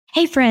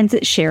Hey friends,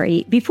 it's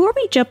Sherry. Before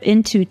we jump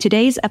into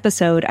today's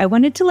episode, I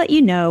wanted to let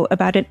you know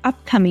about an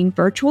upcoming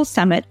virtual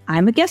summit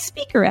I'm a guest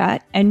speaker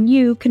at, and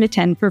you can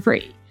attend for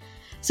free.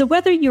 So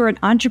whether you're an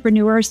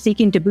entrepreneur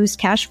seeking to boost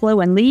cash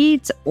flow and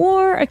leads,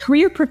 or a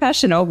career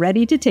professional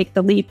ready to take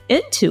the leap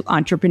into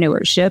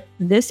entrepreneurship,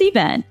 this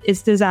event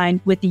is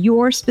designed with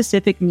your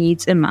specific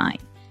needs in mind.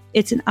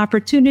 It's an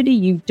opportunity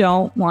you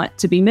don't want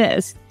to be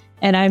missed.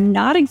 And I'm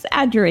not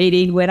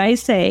exaggerating when I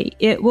say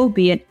it will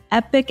be an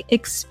epic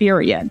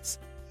experience.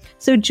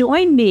 So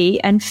join me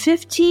and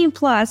 15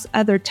 plus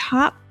other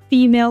top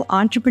female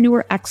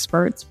entrepreneur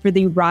experts for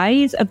the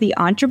Rise of the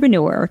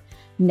Entrepreneur,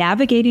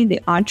 Navigating the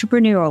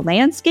Entrepreneurial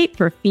Landscape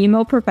for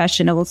Female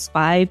Professionals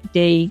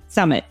 5-Day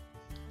Summit.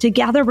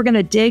 Together, we're going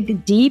to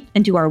dig deep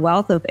into our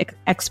wealth of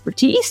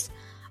expertise,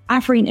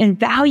 offering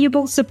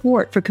invaluable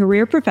support for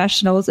career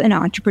professionals and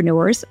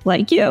entrepreneurs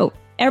like you.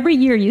 Every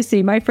year, you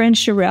see my friend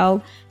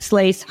Sherelle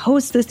Slace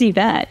host this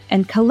event,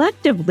 and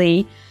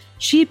collectively,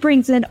 she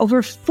brings in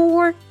over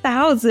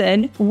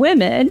 4,000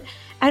 women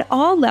at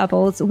all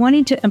levels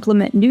wanting to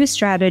implement new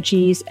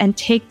strategies and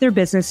take their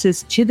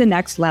businesses to the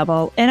next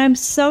level. And I'm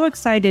so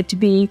excited to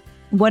be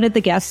one of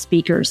the guest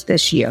speakers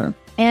this year.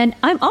 And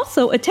I'm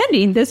also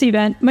attending this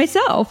event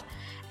myself,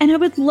 and I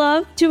would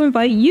love to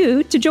invite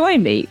you to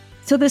join me.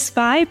 So this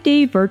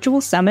 5-day virtual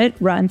summit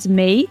runs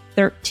May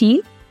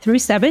 13th through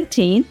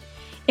 17th.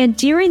 And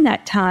during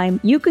that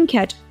time, you can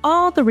catch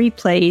all the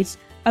replays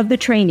of the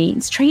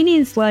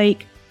trainings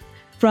like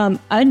from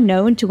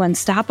Unknown to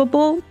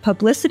Unstoppable,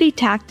 Publicity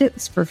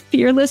Tactics for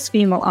Fearless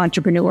Female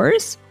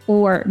Entrepreneurs,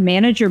 or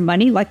Manage Your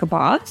Money Like a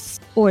Boss,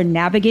 or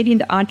Navigating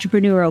the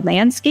Entrepreneurial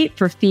Landscape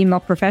for Female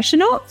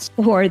Professionals,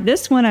 or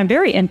this one I'm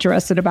very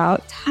interested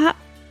about, Top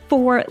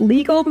 4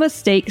 Legal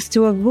Mistakes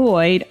to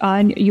Avoid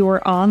on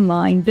Your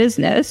Online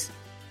Business.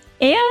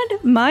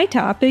 And my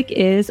topic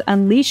is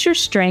Unleash Your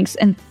Strengths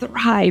and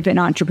Thrive in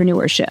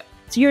Entrepreneurship.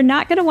 So you're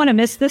not going to want to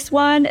miss this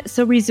one,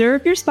 so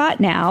reserve your spot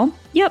now.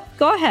 Yep,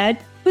 go ahead.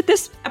 Put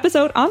this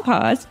episode on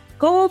pause,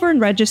 go over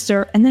and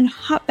register, and then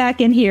hop back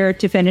in here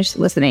to finish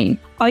listening.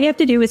 All you have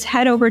to do is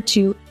head over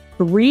to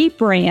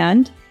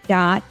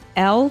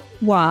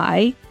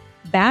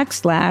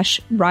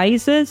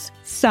rebrand.ly/Rises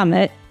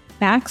Summit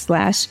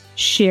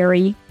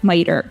 /Sherry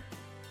Miter.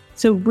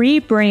 So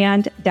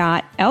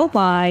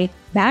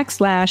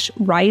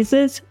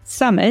rebrand.ly/Rises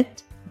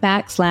Summit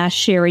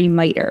 /Sherry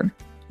Miter.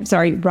 I'm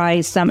sorry,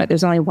 Rise Summit.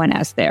 There's only one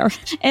S there.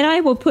 And I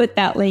will put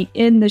that link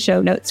in the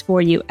show notes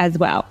for you as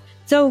well.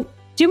 So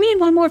do me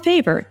one more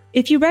favor.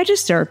 If you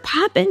register,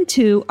 pop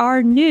into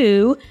our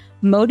new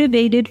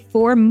Motivated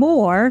for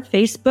More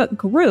Facebook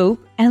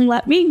group and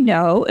let me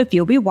know if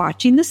you'll be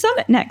watching the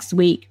summit next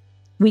week.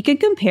 We can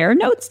compare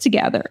notes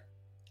together.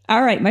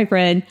 All right, my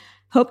friend.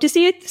 Hope to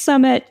see you at the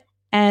summit.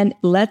 And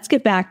let's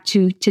get back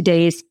to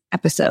today's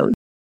episode.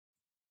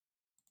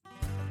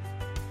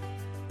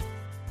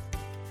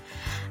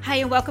 Hi,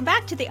 and welcome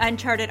back to the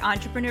Uncharted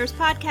Entrepreneurs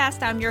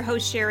Podcast. I'm your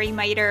host, Sherry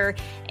Miter,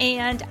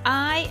 and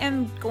I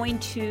am going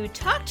to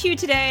talk to you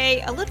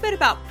today a little bit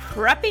about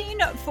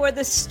prepping for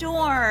the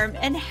storm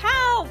and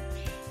how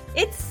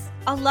it's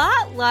a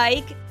lot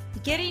like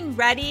getting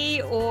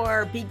ready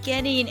or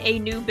beginning a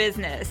new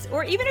business,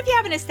 or even if you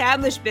have an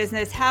established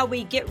business, how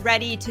we get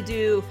ready to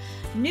do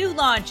new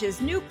launches,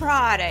 new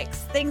products,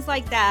 things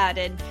like that.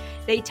 And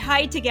they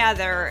tie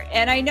together.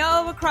 And I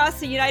know across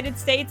the United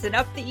States and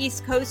up the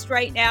East Coast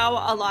right now,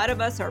 a lot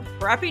of us are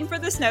prepping for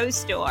the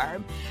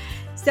snowstorm.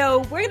 So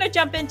we're going to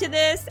jump into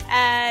this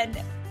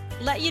and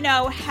let you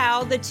know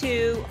how the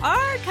two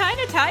are kind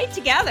of tied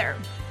together.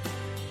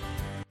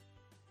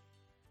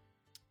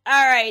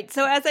 All right.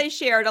 So as I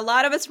shared, a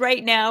lot of us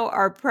right now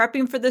are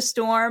prepping for the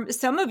storm.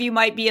 Some of you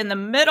might be in the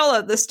middle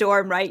of the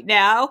storm right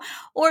now,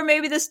 or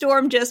maybe the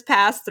storm just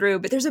passed through,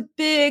 but there's a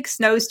big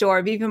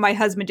snowstorm. Even my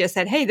husband just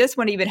said, hey, this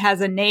one even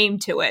has a name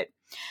to it.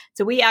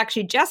 So we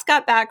actually just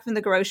got back from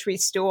the grocery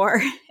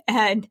store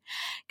and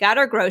got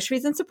our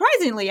groceries. And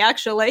surprisingly,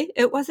 actually,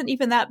 it wasn't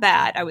even that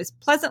bad. I was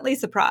pleasantly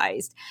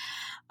surprised.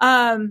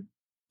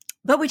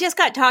 But we just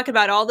got talking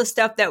about all the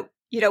stuff that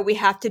we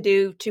have to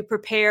do to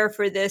prepare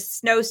for this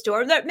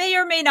snowstorm that may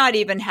or may not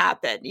even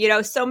happen.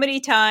 So many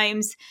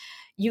times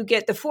you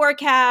get the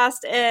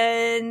forecast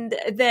and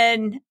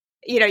then,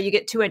 you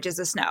get 2 inches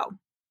of snow.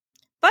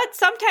 But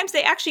sometimes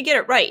they actually get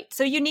it right.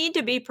 So you need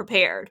to be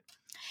prepared.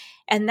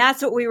 And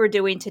that's what we were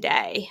doing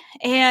today.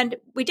 And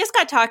we just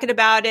got talking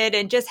about it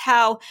and just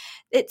how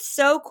it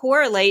so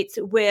correlates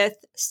with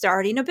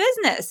starting a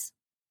business.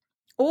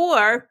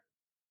 Or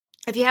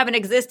if you have an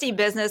existing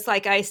business,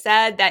 like I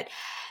said, that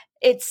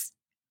it's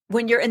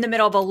when you're in the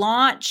middle of a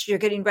launch, you're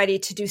getting ready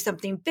to do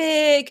something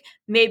big.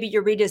 Maybe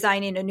you're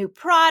redesigning a new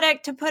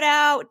product to put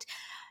out,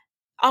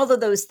 all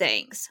of those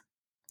things.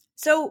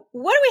 So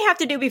what do we have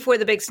to do before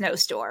the big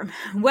snowstorm?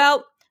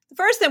 Well, the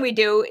first thing we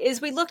do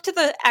is we look to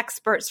the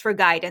experts for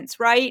guidance,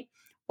 right?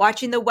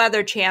 Watching the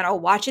Weather Channel,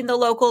 watching the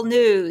local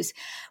news.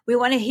 We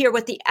want to hear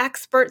what the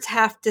experts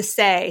have to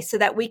say so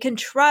that we can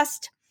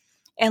trust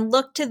and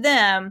look to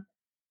them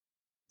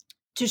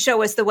to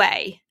show us the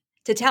way.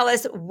 to tell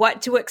us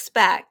what to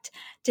expect,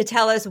 to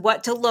tell us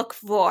what to look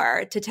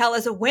for, to tell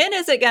us when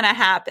is it going to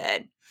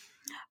happen,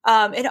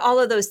 and all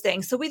of those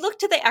things. So we look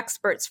to the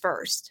experts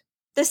first.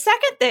 The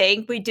second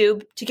thing we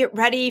do to get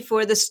ready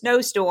for the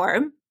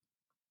snowstorm,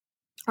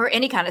 or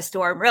any kind of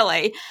storm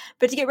really,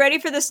 but to get ready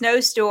for the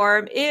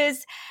snowstorm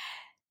is,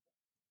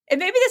 and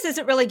maybe this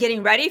isn't really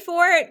getting ready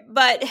for it,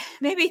 but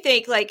maybe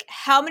think like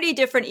how many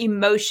different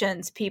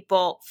emotions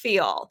people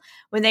feel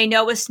when they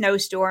know a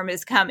snowstorm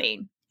is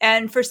coming.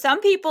 And for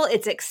some people,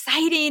 it's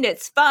exciting,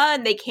 it's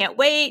fun, they can't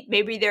wait.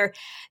 Maybe they're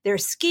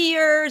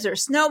skiers or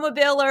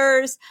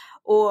snowmobilers,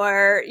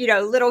 or,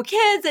 little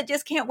kids that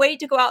just can't wait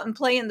to go out and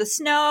play in the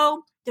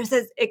snow. There's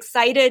this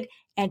excited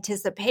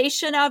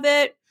anticipation of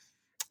it.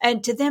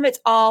 And to them, it's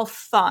all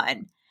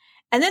fun.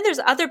 And then there's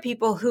other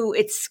people who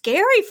it's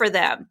scary for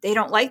them. They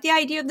don't like the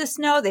idea of the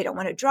snow. They don't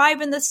want to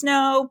drive in the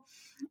snow.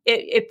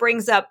 It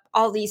brings up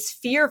all these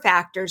fear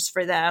factors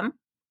for them.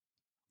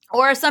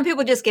 Or some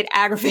people just get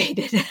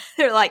aggravated.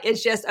 They're like,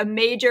 it's just a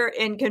major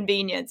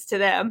inconvenience to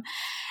them.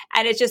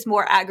 And it's just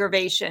more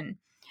aggravation.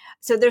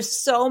 So there's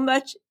so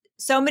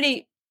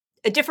many,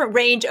 a different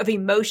range of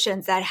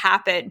emotions that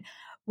happen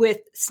with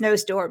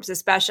snowstorms,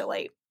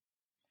 especially.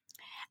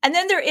 And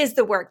then there is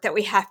the work that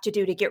we have to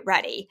do to get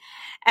ready.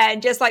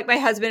 And just like my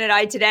husband and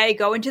I today,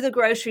 going to the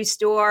grocery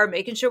store,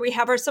 making sure we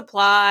have our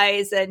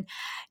supplies and,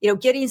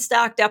 getting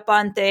stocked up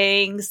on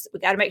things.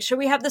 We got to make sure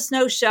we have the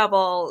snow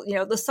shovel,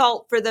 the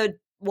salt for the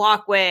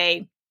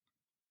walkway,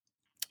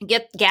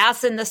 get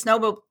gas in the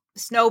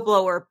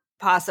snowblower,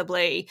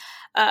 possibly,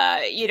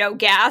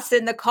 gas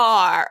in the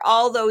car,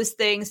 all those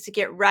things to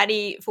get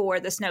ready for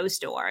the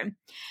snowstorm.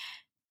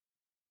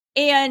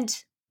 And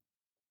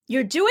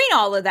you're doing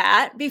all of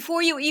that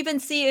before you even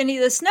see any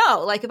of the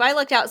snow. Like if I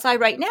looked outside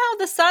right now,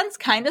 the sun's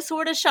kind of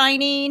sort of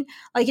shining,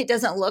 like it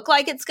doesn't look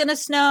like it's going to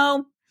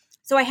snow.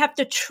 So I have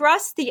to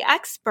trust the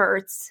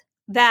experts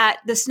that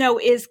the snow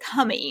is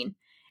coming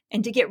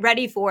and to get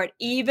ready for it,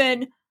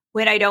 even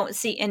when I don't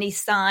see any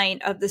sign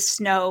of the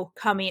snow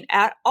coming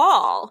at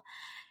all.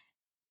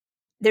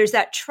 There's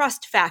that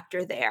trust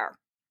factor there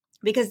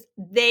because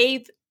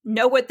they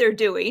know what they're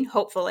doing,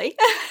 hopefully,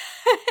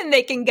 and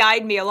they can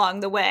guide me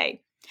along the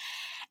way.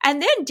 And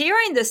then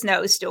during the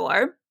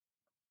snowstorm,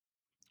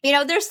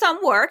 there's some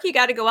work. You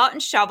got to go out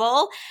and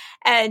shovel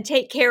and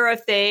take care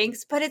of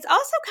things, but it's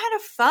also kind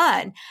of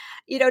fun,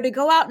 to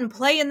go out and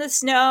play in the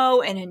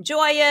snow and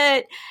enjoy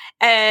it.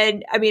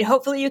 And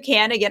hopefully you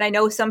can. Again, I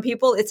know some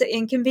people it's an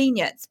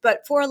inconvenience,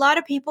 but for a lot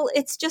of people,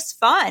 it's just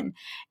fun.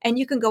 And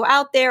you can go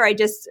out there. I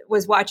just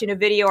was watching a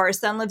video. Our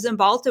son lives in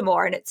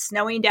Baltimore and it's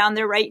snowing down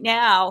there right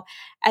now.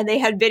 And they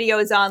had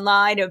videos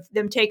online of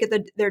them taking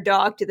their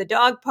dog to the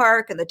dog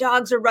park and the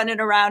dogs are running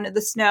around in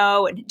the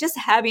snow and just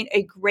having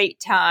a great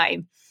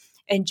time.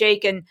 And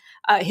Jake and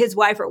his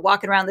wife are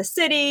walking around the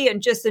city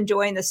and just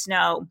enjoying the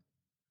snow.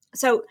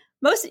 So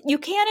you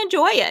can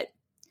enjoy it.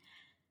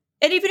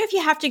 And even if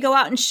you have to go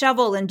out and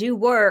shovel and do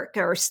work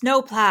or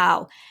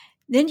snowplow,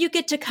 then you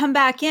get to come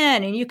back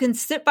in and you can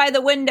sit by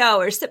the window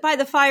or sit by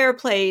the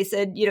fireplace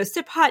and,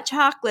 sip hot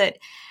chocolate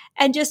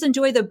and just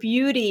enjoy the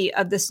beauty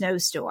of the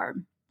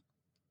snowstorm.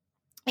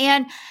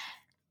 And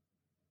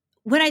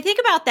when I think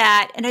about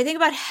that, and I think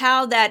about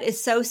how that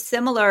is so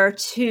similar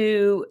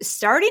to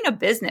starting a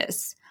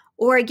business,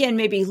 or again,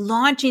 maybe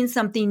launching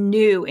something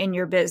new in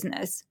your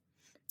business,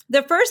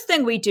 the first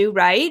thing we do,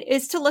 right,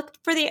 is to look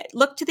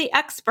to the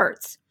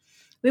experts.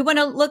 We want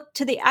to look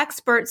to the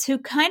experts who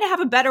kind of have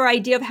a better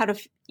idea of how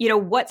to,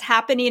 what's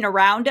happening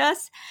around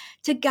us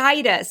to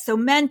guide us. So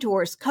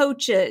mentors,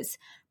 coaches,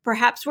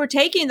 perhaps we're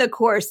taking the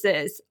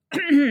courses,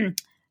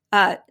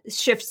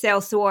 Shift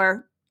Sales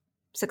Soar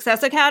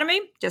Success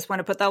Academy. Just want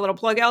to put that little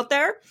plug out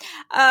there.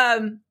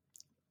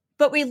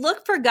 But we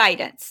look for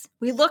guidance.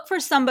 We look for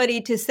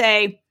somebody to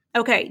say,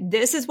 okay,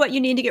 this is what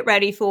you need to get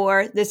ready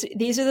for.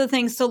 These are the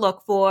things to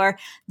look for.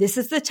 This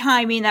is the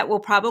timing that will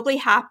probably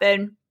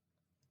happen.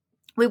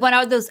 We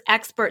want those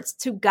experts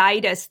to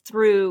guide us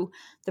through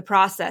the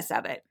process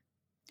of it.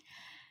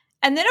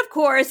 And then, of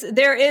course,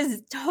 there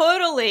is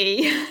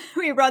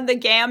we run the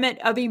gamut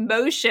of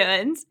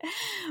emotions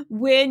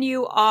when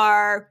you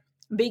are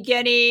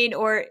beginning,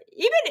 or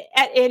even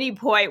at any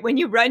point when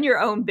you run your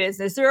own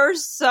business. There are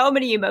so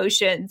many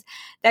emotions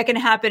that can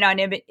happen on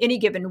any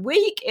given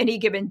week, any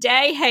given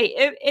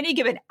day, any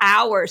given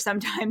hour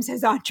sometimes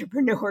as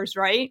entrepreneurs,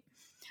 right?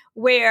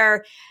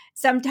 Where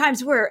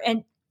sometimes we're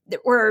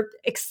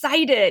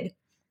excited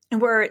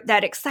and we're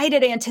that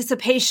excited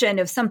anticipation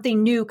of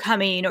something new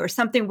coming or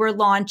something we're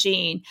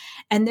launching.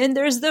 And then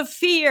there's the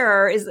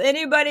fear. Is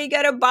anybody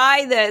going to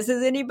buy this?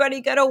 Is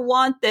anybody going to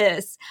want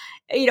this?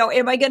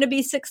 Am I going to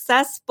be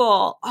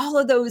successful? All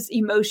of those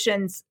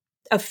emotions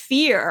of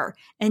fear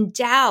and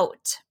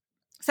doubt.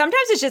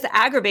 Sometimes it's just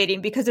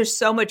aggravating because there's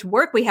so much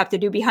work we have to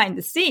do behind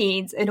the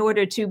scenes in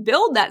order to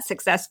build that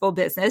successful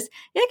business.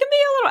 It can be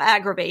a little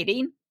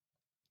aggravating.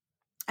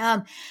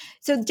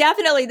 So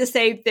definitely the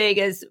same thing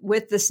as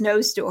with the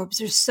snowstorms.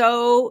 There's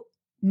so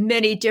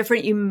many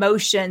different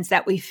emotions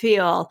that we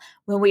feel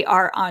when we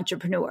are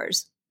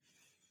entrepreneurs.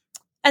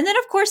 And then,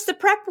 of course, the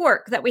prep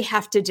work that we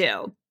have to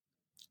do.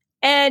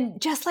 And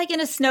just like in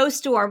a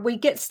snowstorm, we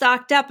get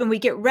stocked up and we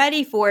get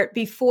ready for it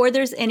before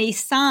there's any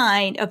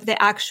sign of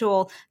the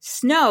actual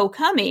snow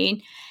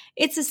coming.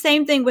 It's the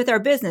same thing with our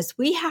business.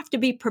 We have to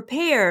be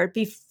prepared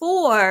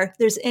before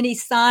there's any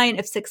sign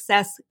of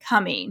success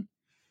coming.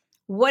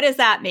 What does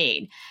that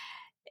mean?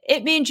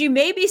 It means you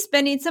may be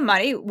spending some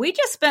money. We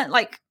just spent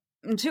like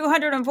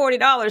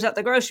 $240 at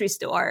the grocery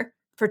store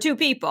for 2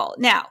 people.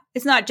 Now,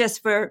 it's not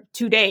just for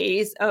 2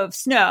 days of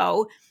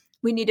snow.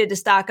 We needed to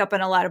stock up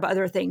on a lot of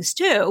other things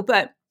too.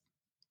 But,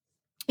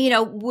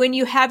 when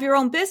you have your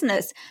own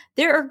business,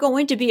 there are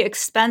going to be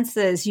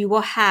expenses you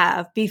will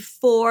have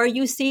before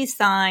you see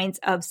signs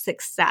of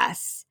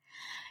success.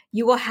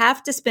 You will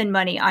have to spend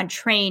money on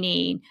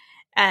training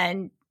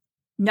and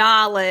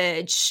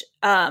knowledge,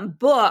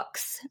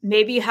 books.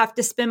 Maybe you have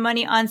to spend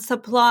money on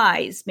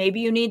supplies. Maybe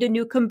you need a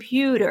new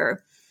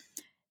computer.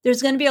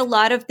 There's going to be a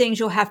lot of things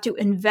you'll have to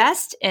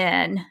invest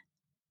in.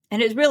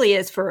 And it really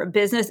is for a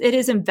business. It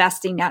is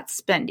investing, not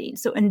spending.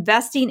 So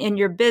investing in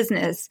your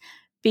business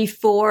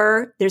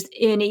before there's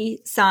any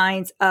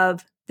signs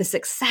of the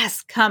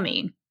success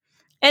coming.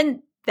 And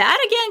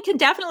that, again, can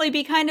definitely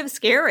be kind of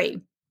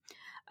scary.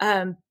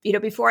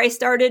 Before I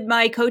started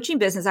my coaching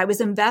business, I was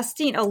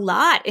investing a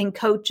lot in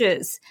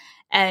coaches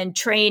and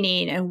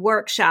training and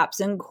workshops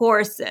and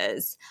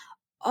courses,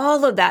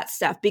 all of that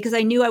stuff, because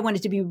I knew I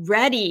wanted to be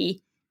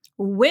ready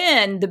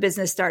when the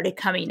business started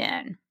coming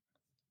in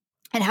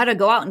and how to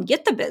go out and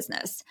get the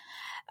business.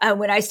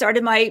 When I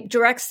started my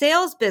direct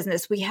sales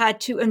business, we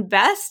had to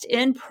invest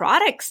in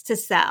products to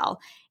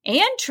sell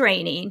and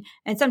training,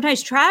 and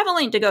sometimes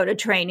traveling to go to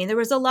training. There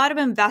was a lot of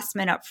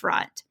investment up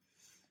front.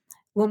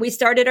 When we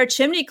started our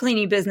chimney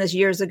cleaning business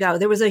years ago,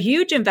 there was a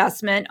huge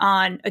investment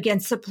on, again,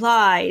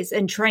 supplies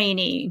and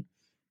training.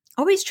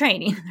 Always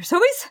training. There's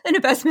always an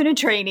investment in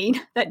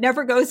training that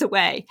never goes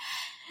away.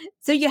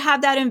 So you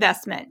have that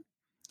investment.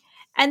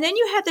 And then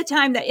you have the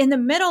time that in the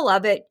middle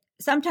of it,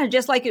 sometimes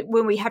just like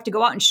when we have to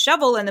go out and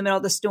shovel in the middle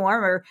of the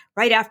storm or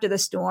right after the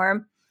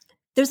storm,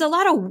 there's a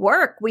lot of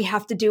work we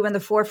have to do in the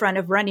forefront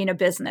of running a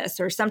business,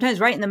 or sometimes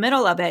right in the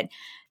middle of it.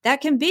 That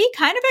can be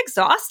kind of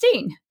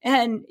exhausting,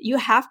 and you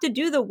have to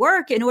do the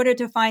work in order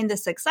to find the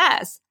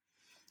success.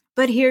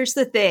 But here's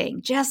the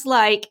thing, just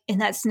like in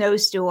that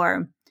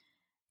snowstorm,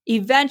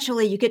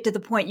 eventually you get to the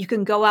point you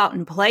can go out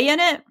and play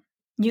in it.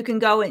 You can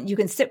go and you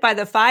can sit by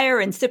the fire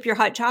and sip your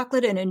hot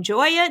chocolate and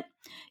enjoy it.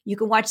 You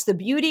can watch the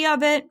beauty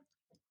of it.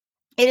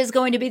 It is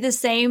going to be the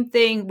same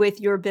thing with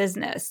your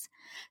business.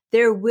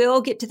 There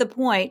will get to the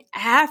point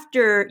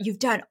after you've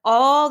done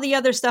all the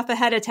other stuff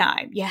ahead of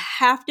time. You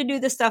have to do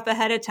the stuff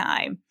ahead of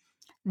time.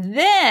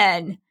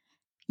 Then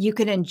you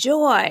can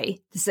enjoy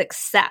the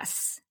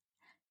success.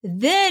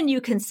 Then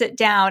you can sit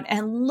down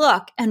and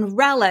look and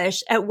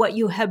relish at what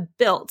you have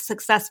built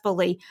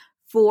successfully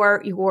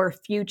for your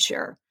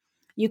future.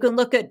 You can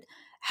look at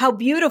how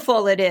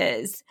beautiful it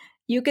is.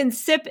 You can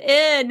sip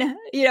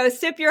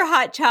your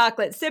hot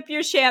chocolate, sip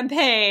your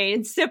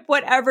champagne, sip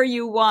whatever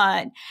you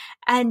want,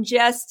 and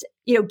just,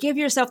 give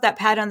yourself that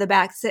pat on the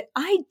back. Say,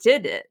 I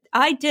did it.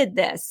 I did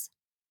this.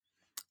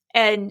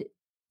 And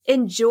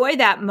enjoy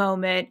that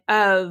moment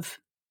of,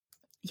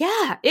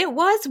 yeah, it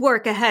was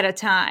work ahead of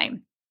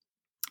time.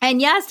 And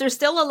yes, there's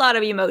still a lot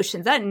of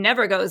emotions. That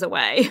never goes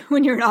away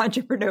when you're an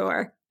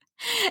entrepreneur.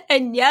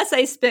 And yes,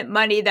 I spent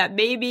money that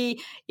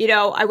maybe,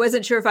 I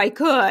wasn't sure if I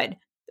could,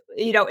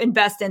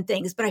 invest in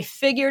things, but I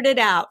figured it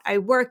out. I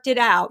worked it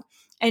out.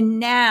 And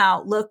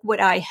now look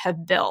what I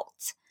have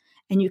built.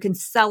 And you can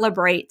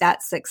celebrate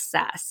that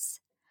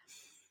success.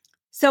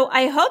 So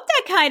I hope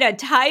that kind of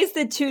ties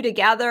the two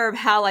together of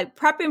how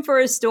prepping for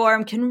a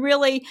storm can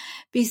really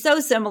be so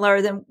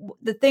similar than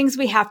the things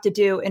we have to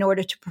do in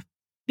order to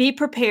be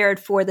prepared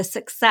for the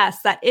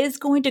success that is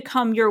going to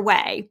come your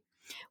way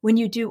when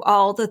you do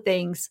all the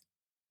things,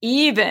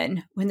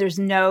 even when there's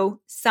no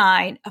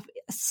sign of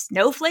a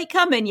snowflake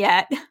coming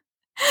yet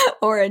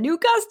or a new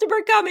customer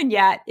coming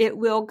yet. It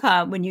will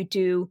come when you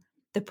do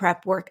the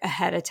prep work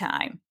ahead of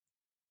time.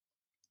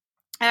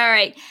 All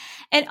right.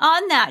 And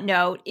on that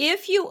note,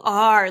 if you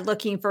are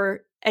looking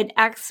for an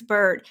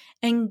expert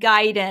and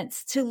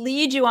guidance to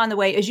lead you on the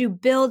way as you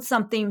build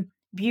something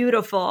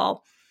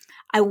beautiful,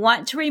 I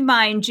want to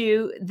remind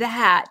you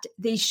that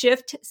the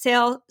Shift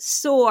Sale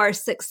Soar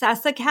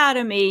Success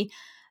Academy,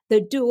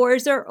 the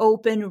doors are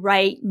open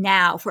right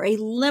now for a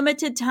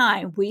limited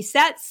time. We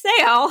set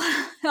sail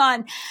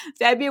on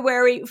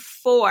February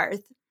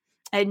 4th.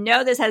 I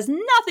know this has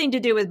nothing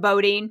to do with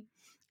boating.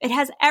 It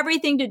has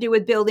everything to do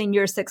with building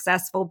your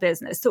successful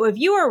business. So if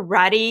you are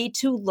ready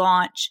to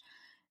launch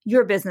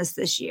your business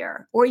this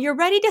year, or you're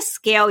ready to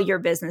scale your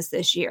business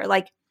this year,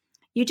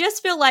 you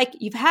just feel like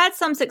you've had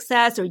some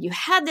success or you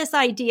had this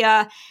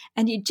idea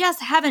and you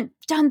just haven't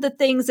done the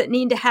things that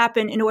need to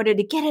happen in order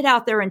to get it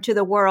out there into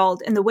the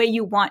world in the way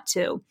you want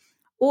to.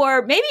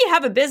 Or maybe you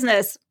have a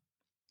business.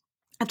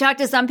 I've talked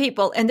to some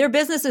people and their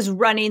business is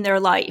running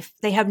their life.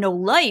 They have no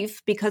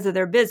life because of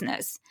their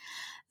business.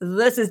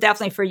 This is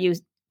definitely for you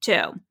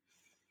too.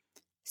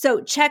 So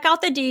check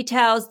out the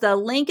details. The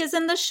link is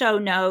in the show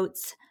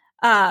notes.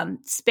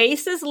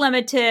 Space is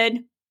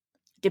limited.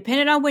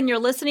 Depending on when you're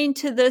listening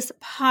to this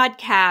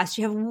podcast,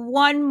 you have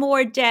one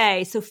more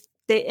day. So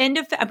I'm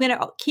going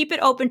to keep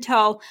it open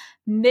till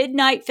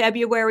midnight,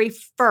 February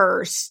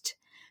 1st,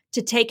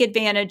 to take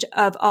advantage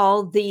of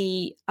all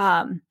the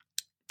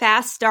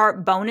fast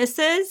start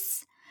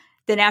bonuses.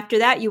 Then after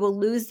that, you will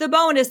lose the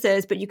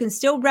bonuses, but you can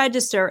still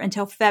register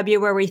until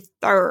February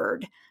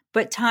 3rd.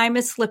 But time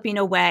is slipping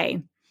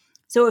away.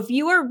 So if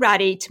you are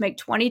ready to make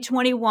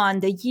 2021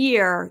 the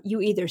year you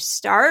either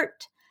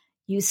start,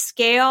 you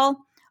scale,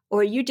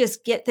 or you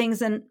just get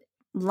things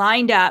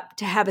lined up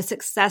to have a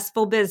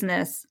successful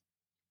business,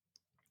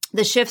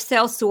 the Shift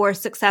Sales Soar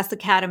Success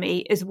Academy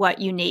is what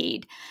you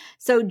need.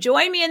 So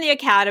join me in the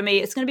academy.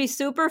 It's going to be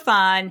super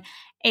fun.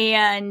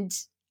 And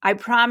I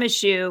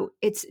promise you,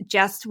 it's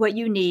just what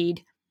you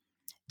need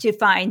to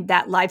find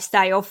that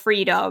lifestyle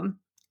freedom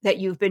that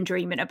you've been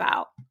dreaming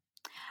about.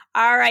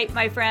 All right,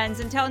 my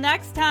friends, until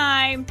next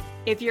time,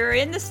 if you're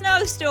in the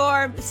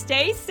snowstorm,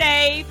 stay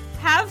safe,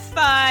 have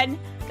fun.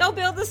 Go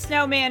build a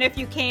snowman if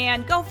you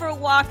can. Go for a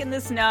walk in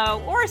the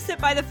snow or sit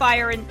by the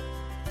fire and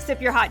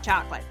sip your hot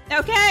chocolate.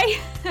 Okay?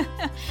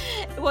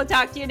 We'll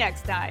talk to you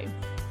next time.